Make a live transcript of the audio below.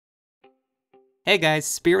Hey guys,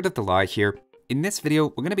 Spirit of the Law here. In this video,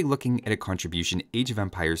 we're going to be looking at a contribution Age of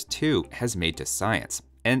Empires 2 has made to science,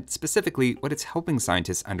 and specifically what it's helping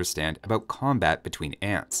scientists understand about combat between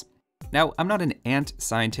ants. Now, I'm not an ant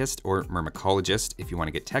scientist or myrmecologist if you want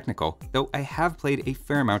to get technical, though I have played a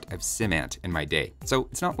fair amount of SimAnt in my day, so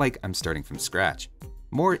it's not like I'm starting from scratch.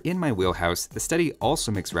 More in my wheelhouse, the study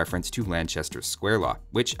also makes reference to Lanchester's square law,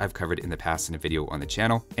 which I've covered in the past in a video on the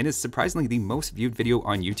channel, and is surprisingly the most viewed video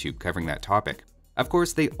on YouTube covering that topic. Of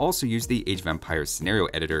course, they also use the Age of Empires scenario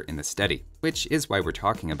editor in the study, which is why we're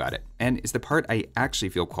talking about it, and is the part I actually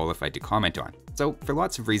feel qualified to comment on. So for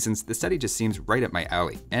lots of reasons, the study just seems right up my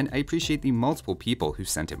alley, and I appreciate the multiple people who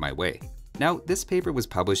sent it my way. Now, this paper was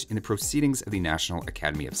published in the Proceedings of the National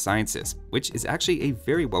Academy of Sciences, which is actually a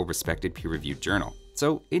very well-respected peer-reviewed journal.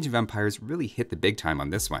 So Age of Empires really hit the big time on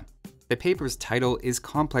this one. The paper's title is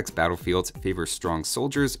Complex Battlefields Favor Strong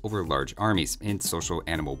Soldiers Over Large Armies in Social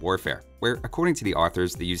Animal Warfare, where according to the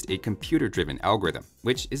authors, they used a computer-driven algorithm,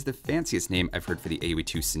 which is the fanciest name I've heard for the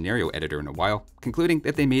AoE2 scenario editor in a while, concluding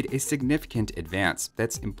that they made a significant advance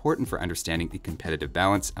that's important for understanding the competitive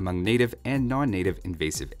balance among native and non-native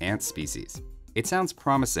invasive ant species. It sounds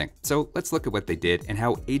promising, so let's look at what they did and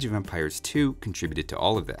how Age of Empires 2 contributed to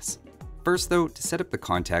all of this. First though, to set up the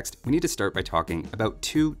context, we need to start by talking about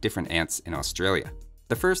two different ants in Australia.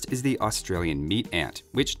 The first is the Australian meat ant,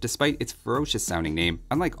 which despite its ferocious sounding name,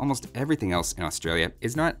 unlike almost everything else in Australia,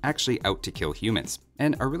 is not actually out to kill humans,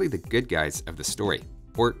 and are really the good guys of the story.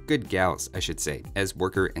 Or good gals, I should say, as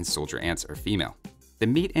worker and soldier ants are female. The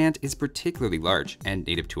meat ant is particularly large and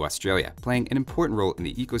native to Australia, playing an important role in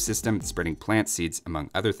the ecosystem, spreading plant seeds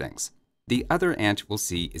among other things. The other ant we'll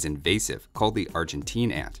see is invasive, called the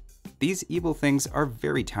Argentine ant. These evil things are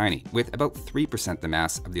very tiny, with about 3% the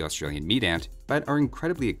mass of the Australian meat ant, but are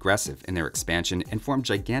incredibly aggressive in their expansion and form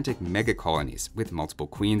gigantic mega-colonies with multiple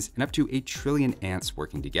queens and up to 1 trillion ants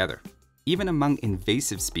working together. Even among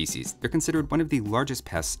invasive species, they're considered one of the largest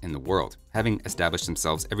pests in the world, having established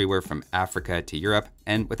themselves everywhere from Africa to Europe,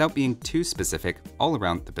 and without being too specific, all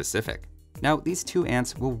around the Pacific. Now, these two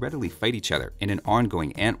ants will readily fight each other in an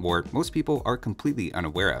ongoing ant war most people are completely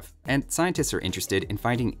unaware of, and scientists are interested in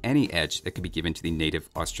finding any edge that could be given to the native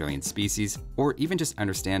Australian species, or even just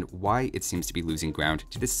understand why it seems to be losing ground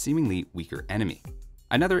to this seemingly weaker enemy.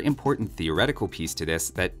 Another important theoretical piece to this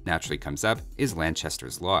that naturally comes up is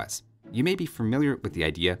Lanchester's laws. You may be familiar with the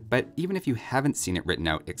idea, but even if you haven't seen it written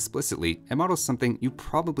out explicitly, it models something you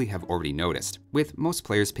probably have already noticed, with most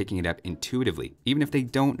players picking it up intuitively, even if they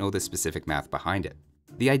don't know the specific math behind it.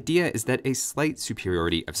 The idea is that a slight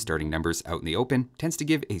superiority of starting numbers out in the open tends to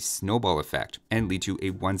give a snowball effect and lead to a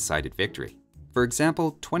one-sided victory. For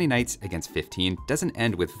example, 20 knights against 15 doesn't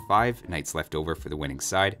end with 5 knights left over for the winning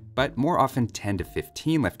side, but more often 10 to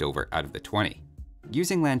 15 left over out of the 20.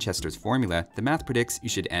 Using Lanchester's formula, the math predicts you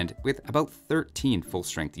should end with about 13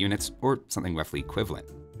 full-strength units, or something roughly equivalent.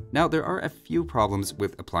 Now, there are a few problems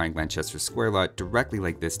with applying Lanchester's square law directly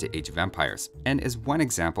like this to Age of Empires, and as one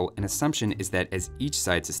example, an assumption is that as each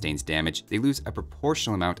side sustains damage, they lose a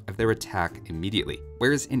proportional amount of their attack immediately,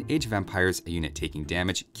 whereas in Age of Empires, a unit taking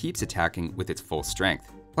damage keeps attacking with its full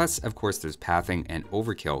strength. Plus, of course, there's pathing and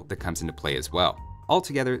overkill that comes into play as well.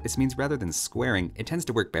 Altogether, this means rather than squaring, it tends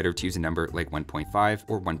to work better to use a number like 1.5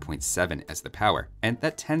 or 1.7 as the power, and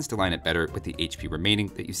that tends to line up better with the HP remaining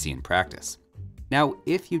that you see in practice. Now,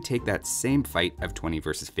 if you take that same fight of 20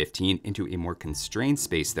 versus 15 into a more constrained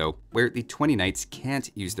space though, where the 20 knights can't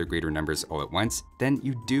use their greater numbers all at once, then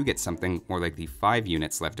you do get something more like the 5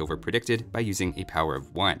 units left over predicted by using a power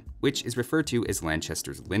of 1, which is referred to as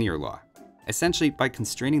Lanchester's linear law. Essentially, by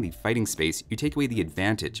constraining the fighting space, you take away the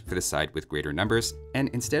advantage for the side with greater numbers, and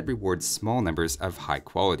instead reward small numbers of high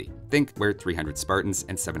quality. Think where 300 Spartans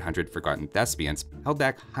and 700 forgotten Thespians held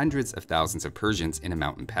back hundreds of thousands of Persians in a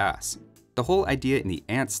mountain pass. The whole idea in the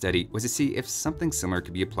ant study was to see if something similar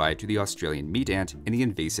could be applied to the Australian meat ant and the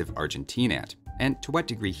invasive Argentine ant, and to what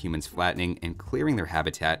degree humans flattening and clearing their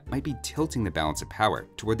habitat might be tilting the balance of power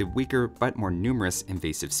toward the weaker but more numerous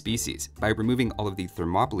invasive species by removing all of the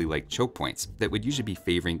Thermopylae-like choke points that would usually be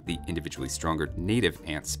favoring the individually stronger native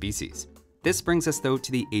ant species. This brings us though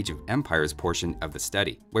to the Age of Empires portion of the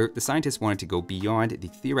study, where the scientists wanted to go beyond the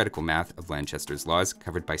theoretical math of Lanchester's laws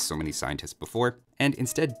covered by so many scientists before, and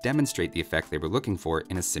instead demonstrate the effect they were looking for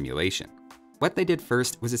in a simulation. What they did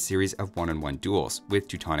first was a series of one-on-one duels, with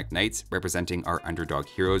Teutonic Knights representing our underdog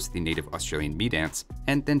heroes, the native Australian meat ants,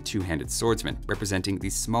 and then two-handed swordsmen representing the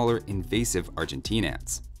smaller invasive Argentine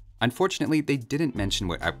ants. Unfortunately, they didn't mention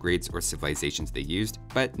what upgrades or civilizations they used,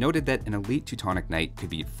 but noted that an elite Teutonic Knight could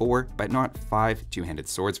be 4 but not 5 two-handed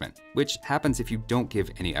swordsmen, which happens if you don't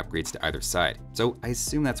give any upgrades to either side, so I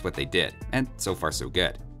assume that's what they did, and so far so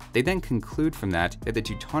good. They then conclude from that the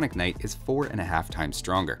Teutonic Knight is 4.5 times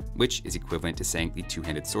stronger, which is equivalent to saying the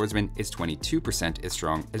two-handed swordsman is 22% as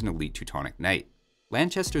strong as an elite Teutonic Knight.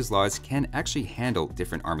 Lanchester's laws can actually handle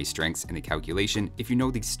different army strengths in the calculation if you know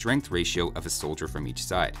the strength ratio of a soldier from each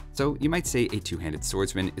side. So you might say a two-handed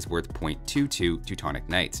swordsman is worth 0.22 Teutonic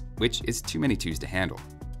Knights, which is too many twos to handle.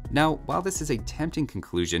 Now, while this is a tempting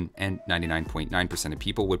conclusion, and 99.9% of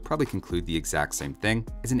people would probably conclude the exact same thing,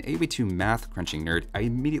 as an AoE2 math crunching nerd, I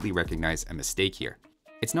immediately recognize a mistake here.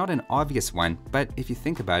 It's not an obvious one, but if you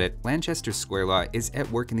think about it, Lanchester's square law is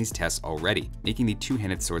at work in these tests already, making the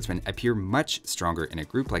two-handed swordsmen appear much stronger in a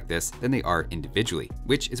group like this than they are individually,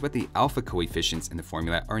 which is what the alpha coefficients in the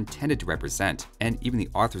formula are intended to represent, and even the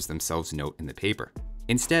authors themselves note in the paper.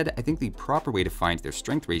 Instead, I think the proper way to find their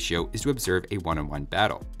strength ratio is to observe a one-on-one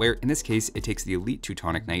battle, where in this case it takes the elite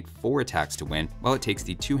Teutonic Knight 4 attacks to win, while it takes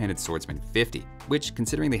the two-handed swordsman 50, which,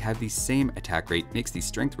 considering they have the same attack rate, makes the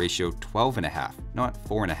strength ratio 12.5, not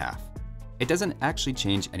 4.5. It doesn't actually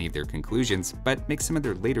change any of their conclusions, but makes some of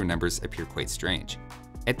their later numbers appear quite strange.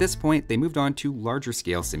 At this point, they moved on to larger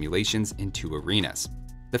scale simulations in 2 arenas.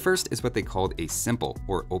 The first is what they called a simple,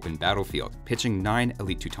 or open battlefield, pitching 9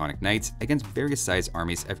 elite Teutonic Knights against various size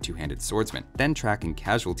armies of two-handed swordsmen, then tracking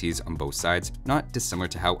casualties on both sides, not dissimilar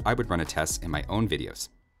to how I would run a test in my own videos.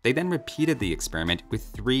 They then repeated the experiment with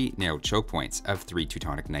 3 narrow choke points of 3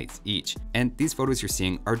 Teutonic Knights each, and these photos you're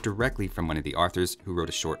seeing are directly from one of the authors who wrote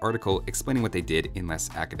a short article explaining what they did in less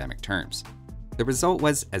academic terms. The result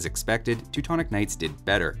was, as expected, Teutonic Knights did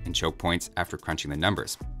better in choke points after crunching the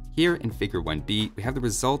numbers. Here in Figure 1b, we have the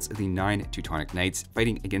results of the 9 Teutonic Knights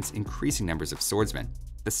fighting against increasing numbers of swordsmen.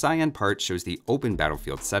 The cyan part shows the open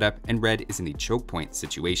battlefield setup, and red is in the choke point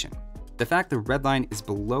situation. The fact the red line is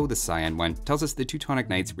below the cyan one tells us the Teutonic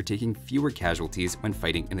Knights were taking fewer casualties when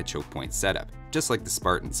fighting in the choke point setup. Just like the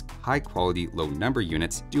Spartans, high-quality, low-number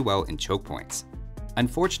units do well in choke points.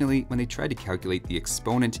 Unfortunately, when they tried to calculate the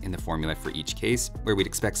exponent in the formula for each case, where we'd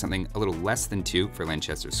expect something a little less than 2 for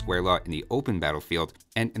Lanchester's square law in the open battlefield,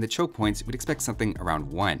 and in the choke points we'd expect something around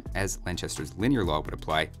 1, as Lanchester's linear law would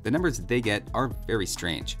apply, the numbers they get are very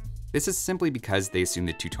strange. This is simply because they assume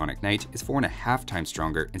the Teutonic Knight is 4.5 times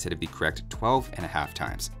stronger instead of the correct 12.5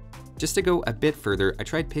 times. Just to go a bit further, I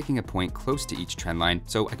tried picking a point close to each trend line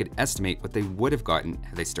so I could estimate what they would have gotten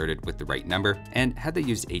had they started with the right number, and had they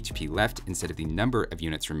used HP left instead of the number of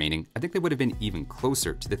units remaining, I think they would have been even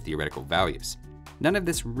closer to the theoretical values. None of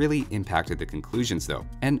this really impacted the conclusions though,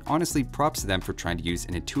 and honestly props to them for trying to use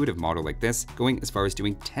an intuitive model like this, going as far as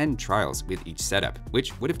doing 10 trials with each setup,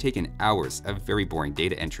 which would have taken hours of very boring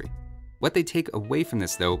data entry. What they take away from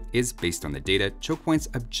this though is, based on the data, choke points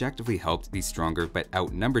objectively helped these stronger but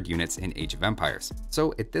outnumbered units in Age of Empires.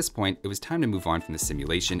 So at this point, it was time to move on from the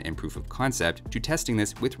simulation and proof of concept to testing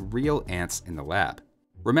this with real ants in the lab.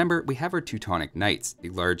 Remember, we have our Teutonic Knights,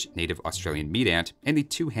 the large native Australian meat ant, and the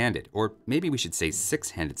two-handed, or maybe we should say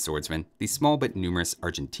six-handed swordsman, the small but numerous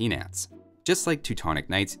Argentine ants. Just like Teutonic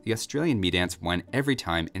Knights, the Australian meat ants won every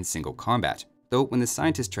time in single combat. Though when the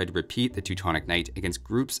scientists tried to repeat the Teutonic Knight against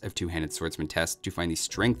groups of two-handed swordsman tests to find the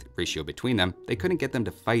strength ratio between them, they couldn't get them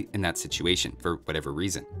to fight in that situation for whatever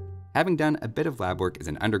reason. Having done a bit of lab work as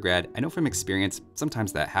an undergrad, I know from experience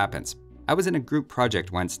sometimes that happens. I was in a group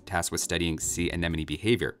project once tasked with studying sea anemone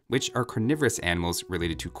behavior, which are carnivorous animals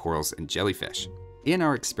related to corals and jellyfish. In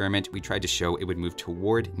our experiment, we tried to show it would move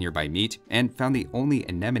toward nearby meat and found the only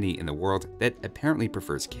anemone in the world that apparently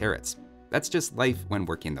prefers carrots. That's just life when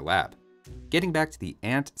working in the lab. Getting back to the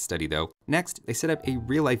ant study though, next they set up a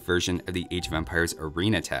real-life version of the Age of Empires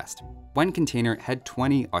arena test. One container had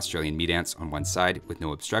 20 Australian meat ants on one side with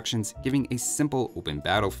no obstructions, giving a simple open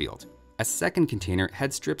battlefield. A second container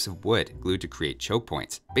had strips of wood glued to create choke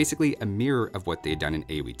points, basically a mirror of what they had done in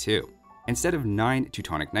AoE2. Instead of 9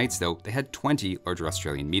 Teutonic Knights though, they had 20 larger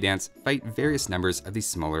Australian meat ants fight various numbers of these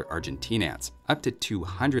smaller Argentine ants, up to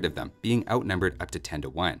 200 of them, being outnumbered up to 10 to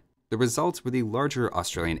 1. The results were the larger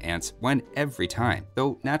Australian ants won every time,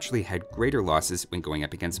 though naturally had greater losses when going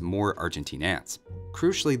up against more Argentine ants.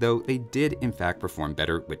 Crucially though, they did in fact perform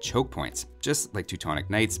better with choke points, just like Teutonic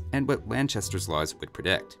Knights and what Lanchester's laws would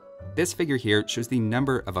predict. This figure here shows the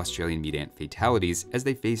number of Australian meat ant fatalities as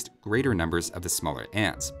they faced greater numbers of the smaller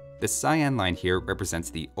ants. The cyan line here represents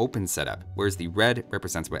the open setup, whereas the red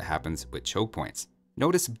represents what happens with choke points.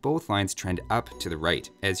 Notice both lines trend up to the right,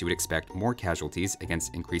 as you would expect more casualties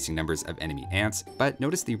against increasing numbers of enemy ants, but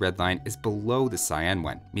notice the red line is below the cyan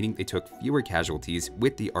one, meaning they took fewer casualties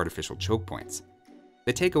with the artificial choke points.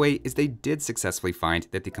 The takeaway is they did successfully find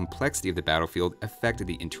that the complexity of the battlefield affected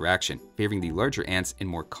the interaction, favoring the larger ants in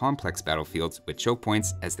more complex battlefields with choke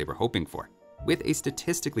points as they were hoping for. With a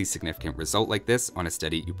statistically significant result like this on a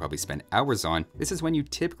study you probably spend hours on, this is when you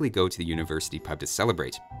typically go to the university pub to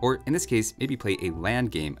celebrate, or in this case, maybe play a LAN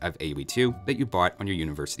game of AoE2 that you bought on your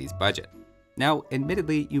university's budget. Now,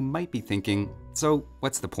 admittedly, you might be thinking, so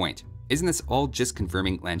what's the point? Isn't this all just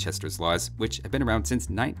confirming Lanchester's laws, which have been around since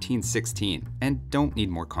 1916 and don't need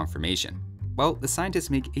more confirmation? Well, the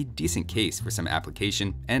scientists make a decent case for some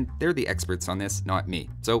application, and they're the experts on this, not me,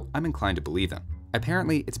 so I'm inclined to believe them.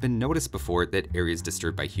 Apparently, it's been noticed before that areas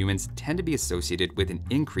disturbed by humans tend to be associated with an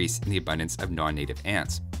increase in the abundance of non-native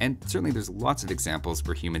ants, and certainly there's lots of examples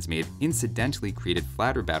where humans may have incidentally created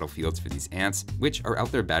flatter battlefields for these ants, which are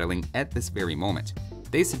out there battling at this very moment.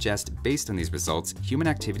 They suggest, based on these results, human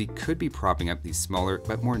activity could be propping up these smaller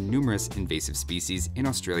but more numerous invasive species in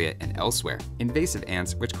Australia and elsewhere. Invasive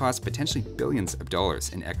ants which cost potentially billions of dollars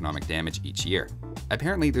in economic damage each year.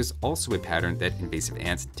 Apparently, there's also a pattern that invasive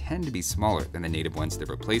ants tend to be smaller than the native ones they're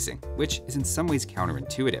replacing, which is in some ways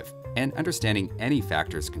counterintuitive, and understanding any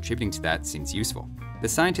factors contributing to that seems useful. The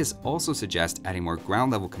scientists also suggest adding more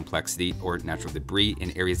ground-level complexity or natural debris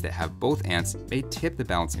in areas that have both ants may tip the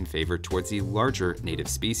balance in favor towards the larger native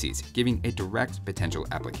species, giving a direct potential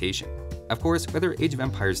application. Of course, whether Age of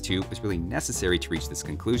Empires 2 was really necessary to reach this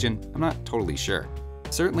conclusion, I'm not totally sure.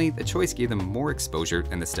 Certainly, the choice gave them more exposure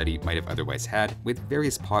than the study might have otherwise had, with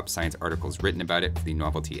various pop science articles written about it for the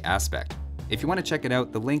novelty aspect. If you want to check it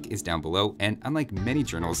out, the link is down below, and unlike many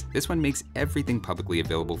journals, this one makes everything publicly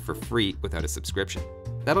available for free without a subscription.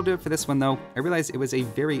 That'll do it for this one though. I realize it was a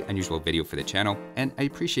very unusual video for the channel, and I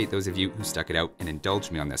appreciate those of you who stuck it out and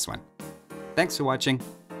indulged me on this one. Thanks for watching,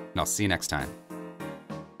 and I'll see you next time.